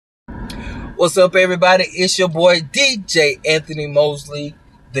What's up, everybody? It's your boy DJ Anthony Mosley,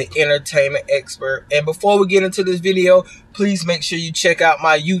 the entertainment expert. And before we get into this video, please make sure you check out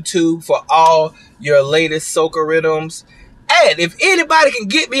my YouTube for all your latest soca rhythms. And if anybody can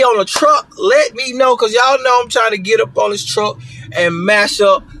get me on a truck, let me know, because y'all know I'm trying to get up on this truck and mash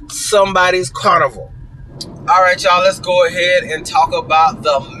up somebody's carnival. All right, y'all, let's go ahead and talk about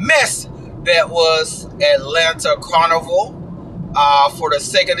the mess that was Atlanta Carnival. For the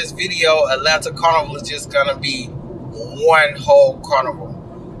sake of this video, Atlanta Carnival is just gonna be one whole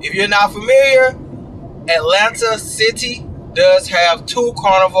carnival. If you're not familiar, Atlanta City does have two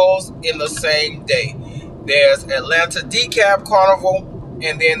carnivals in the same day. There's Atlanta Decaf Carnival,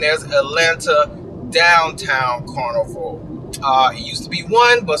 and then there's Atlanta Downtown Carnival. It used to be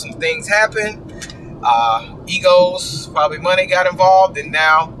one, but some things happened. Egos, probably money got involved, and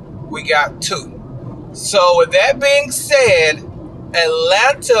now we got two. So with that being said,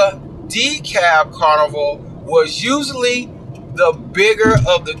 Atlanta Decaf Carnival was usually the bigger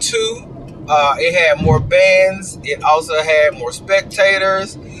of the two. It had more bands. It also had more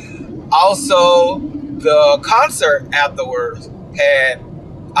spectators. Also, the concert afterwards had,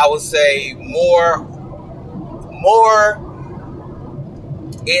 I would say,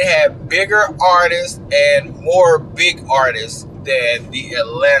 it had bigger artists and more big artists than the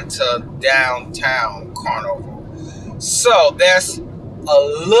Atlanta Downtown Carnival. So that's a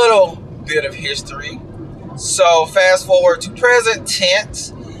little bit of history. So fast forward to present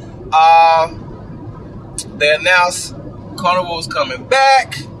tense. They announced Carnival was coming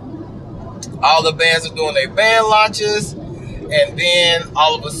back. All the bands are doing their band launches. And then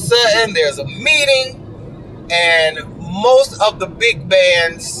all of a sudden there's a meeting. And most of the big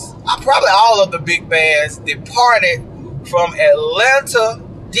bands, probably all of the big bands, departed from Atlanta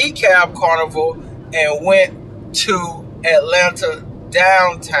Decaf Carnival and went to Atlanta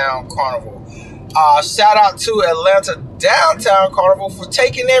Downtown Carnival. Shout out to Atlanta Downtown Carnival for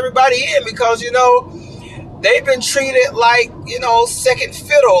taking everybody in, because, you know, they've been treated like, you know, second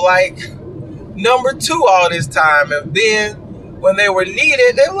fiddle, like number two all this time. And then when they were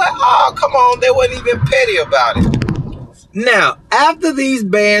needed, they were like, oh, come on. They weren't even petty about it. Now, after these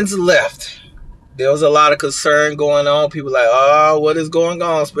bands left, there was a lot of concern going on. People like, oh, what is going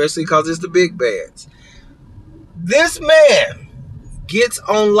on? Especially because it's the big bands. This man gets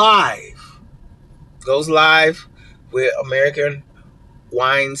on live, goes live with American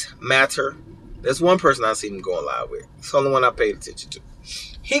Wines Matter. There's one person I've seen him going live with. It's the only one I paid attention to.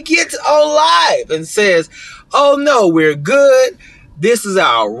 He gets on live and says, oh no, we're good. This is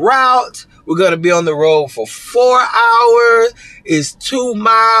our route. We're going to be on the road for 4 hours. It's 2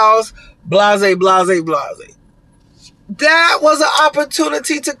 miles. Blase, blase, blase. That was an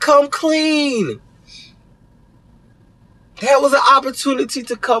opportunity to come clean. That was an opportunity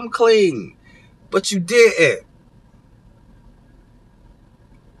to come clean, but you didn't.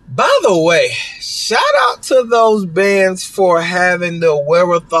 By the way, shout out to those bands for having the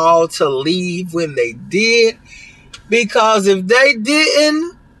wherewithal to leave when they did, because if they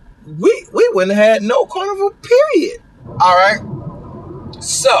didn't, we wouldn't have had no carnival, period. All right.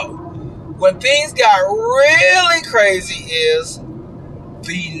 So when things got really crazy is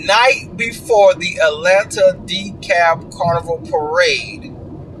the night before the Atlanta Decaf Carnival Parade,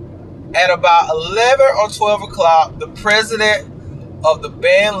 at about 11 or 12 o'clock, the president of the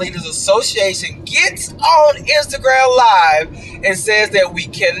Band Leaders Association gets on Instagram Live and says that we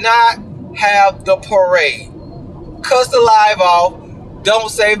cannot have the parade. Cuts the live off, don't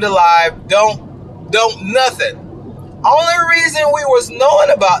save the live, don't nothing. Only reason we was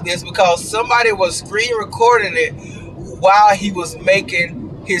knowing about this because somebody was screen recording it while he was making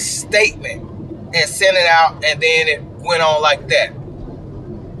his statement and sent it out, and then it went on like that.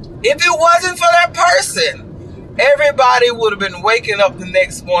 If it wasn't for that person, everybody would have been waking up the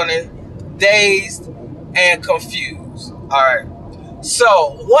next morning dazed and confused. All right.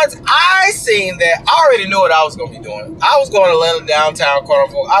 So once I seen that, I already knew what I was going to be doing. I was going to Atlanta Downtown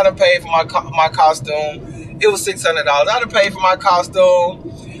Carnival. I done paid for my costume. It was $600. I done paid for my costume.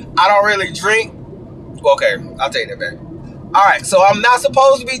 I don't really drink. Okay, I'll take that back. All right, so I'm not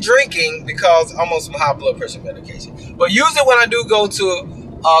supposed to be drinking because I'm on some high blood pressure medication. But usually when I do go to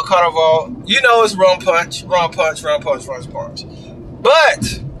carnival, you know, it's rum punch. But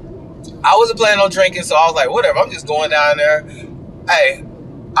I wasn't planning on drinking, so I was like, whatever. I'm just going down there. Hey,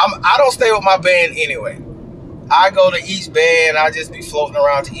 I don't stay with my band anyway. I go to each band. I just be floating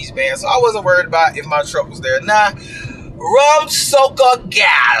around to each band, so I wasn't worried about if my truck was there. Nah, rum soca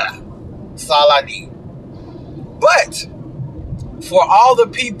gal. That's all I need. But for all the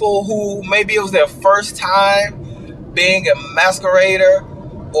people who maybe it was their first time being a masquerader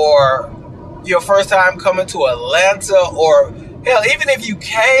or your first time coming to Atlanta, or hell, even if you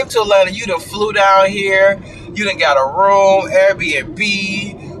came to Atlanta, you done flew down here, you done got a room,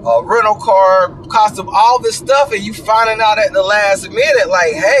 Airbnb, a rental car, costume, all this stuff, and you finding out at the last minute,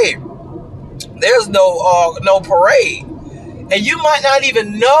 like, hey, there's no parade. And you might not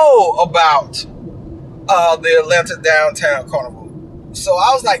even know about the Atlanta Downtown Carnival. So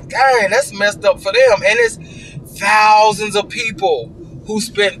I was like, dang, that's messed up for them. And it's thousands of people who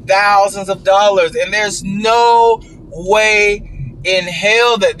spent thousands of dollars, and there's no way in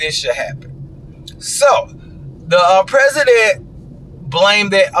hell that this should happen. So the president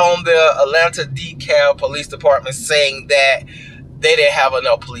blamed it on the Atlanta DeKalb Police Department, saying that they didn't have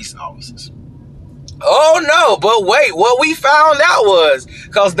enough police officers. Oh no, but wait, what we found out was,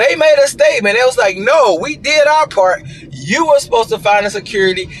 because they made a statement, it was like, no, we did our part. You were supposed to find the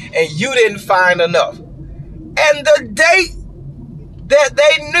security and you didn't find enough. And the date that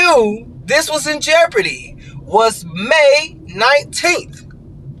they knew this was in jeopardy was May 19th.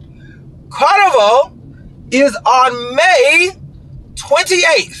 Carnival is on May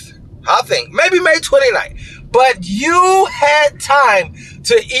 28th, I think, maybe May 29th. But you had time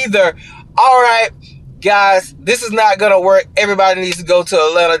to either, all right, guys, this is not going to work. Everybody needs to go to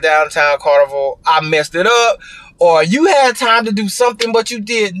Atlanta Downtown Carnival. I messed it up. Or you had time to do something, but you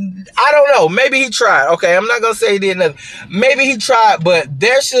didn't. I don't know. Maybe he tried. Okay, I'm not going to say he did nothing. Maybe he tried, but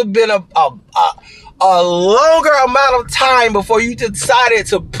there should have been a longer amount of time before you decided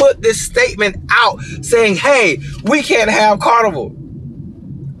to put this statement out saying, hey, we can't have Carnival.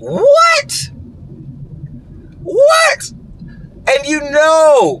 What? What? And you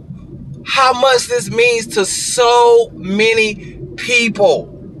know how much this means to so many people.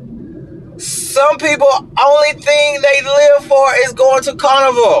 Some people, only thing they live for is going to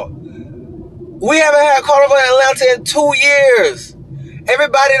Carnival. We haven't had Carnival in Atlanta in 2 years.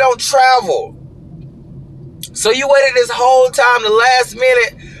 Everybody don't travel. So you waited this whole time, the last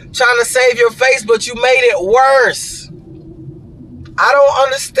minute, trying to save your face, but you made it worse. I don't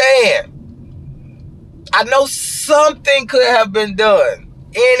understand. I know something could have been done.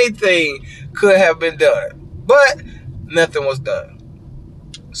 Anything could have been done. But nothing was done.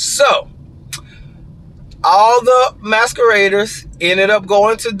 So all the masqueraders ended up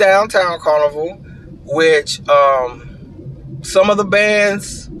going to Downtown Carnival, which some of the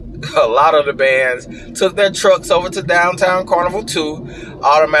bands, a lot of the bands, took their trucks over to Downtown Carnival too.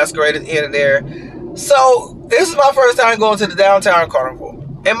 All the masqueraders ended there. So this is my first time going to the Downtown Carnival.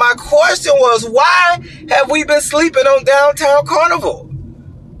 And my question was, why have we been sleeping on Downtown Carnival?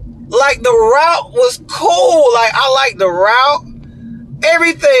 Like, the route was cool. Like, I liked the route.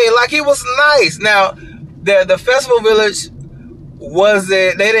 Everything. Like, it was nice. Now, the Festival Village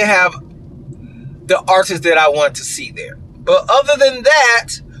wasn't, they didn't have the artists that I want to see there. But other than that,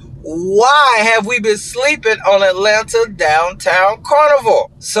 why have we been sleeping on Atlanta Downtown Carnival?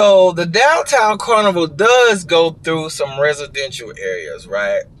 So the Downtown Carnival does go through some residential areas,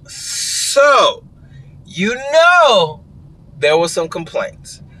 right? So, you know, there were some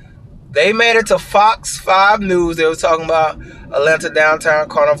complaints. They made it to Fox 5 News. They were talking about Atlanta Downtown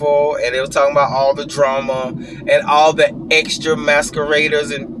Carnival, and they were talking about all the drama and all the extra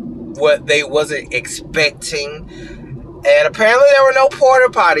masqueraders and what they wasn't expecting. And apparently there were no porta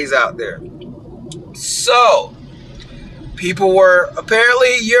potties out there. So, people were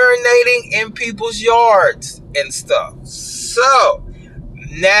apparently urinating in people's yards and stuff. So,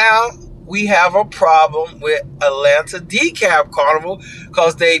 now we have a problem with Atlanta DeKalb Carnival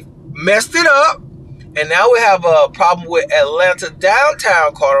because they messed it up. And now we have a problem with Atlanta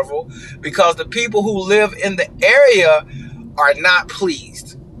Downtown Carnival because the people who live in the area are not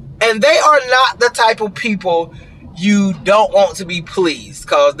pleased. And they are not the type of people you don't want to be pleased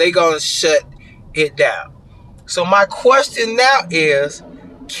because they're going to shut it down. So my question now is,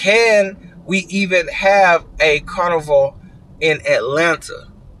 can we even have a carnival in Atlanta?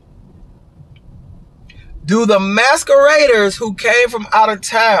 Do the masqueraders who came from out of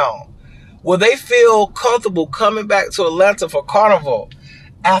town, will they feel comfortable coming back to Atlanta for carnival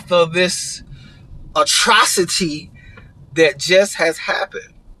after this atrocity that just has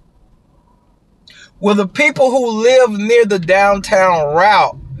happened? Will the people who live near the downtown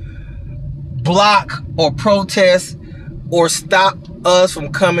route block or protest or stop us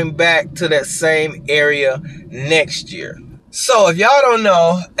from coming back to that same area next year? So if y'all don't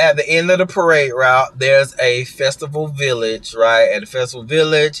know, at the end of the parade route, there's a festival village, right? At the festival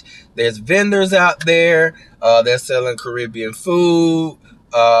village, there's vendors out there. They're selling Caribbean food,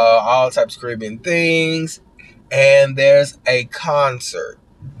 all types of Caribbean things. And there's a concert.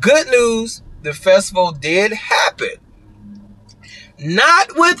 Good news, the festival did happen.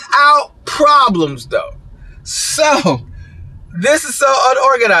 Not without problems though. So this is so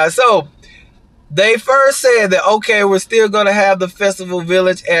unorganized. So they first said that, okay, we're still going to have the Festival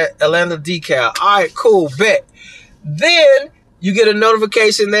Village at Atlanta Decal. All right, cool, bet. Then you get a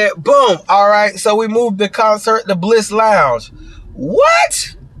notification that, boom, all right, so we moved the concert to Bliss Lounge.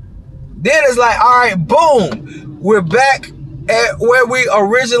 What? Then it's like, all right, boom, we're back at where we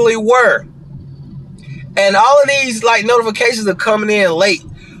originally were. And all of these like notifications are coming in late.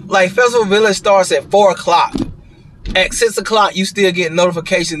 Like Festival Village starts at 4 o'clock. At 6 o'clock, you still get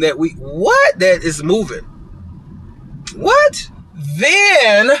notification that that is moving. What?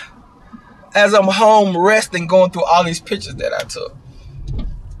 Then, as I'm home resting, going through all these pictures that I took,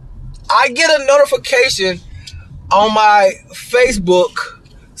 I get a notification on my Facebook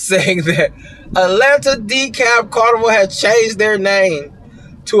saying that Atlanta Decaf Carnival has changed their name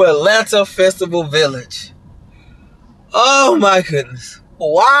to Atlanta Festival Village. Oh my goodness.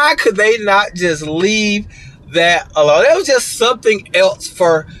 Why could they not just leave that alone? That was just something else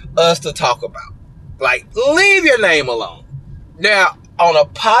for us to talk about. Like, leave your name alone. Now, on a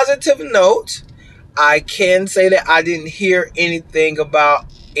positive note, I can say that I didn't hear anything about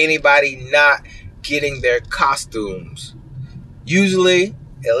anybody not getting their costumes. Usually,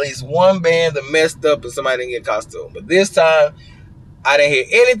 at least one band that messed up and somebody didn't get a costume. But this time, I didn't hear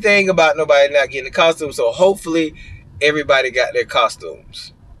anything about nobody not getting a costume. So hopefully, everybody got their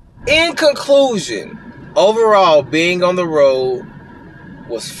costumes. In conclusion, overall, being on the road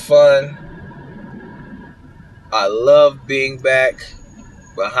was fun. I love being back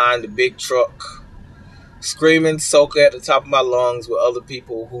behind the big truck, screaming soca at the top of my lungs with other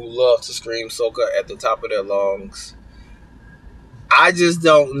people who love to scream soca at the top of their lungs. I just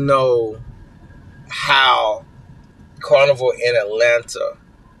don't know how Carnival in Atlanta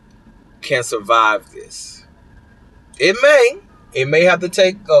can survive this. It may have to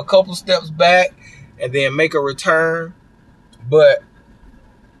take a couple steps back and then make a return. But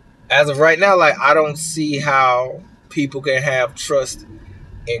as of right now, like, I don't see how people can have trust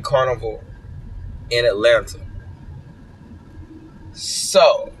in Carnival in Atlanta.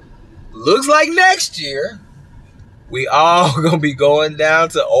 So, looks like next year, we all going to be going down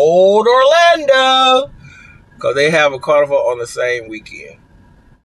to old Orlando because they have a Carnival on the same weekend.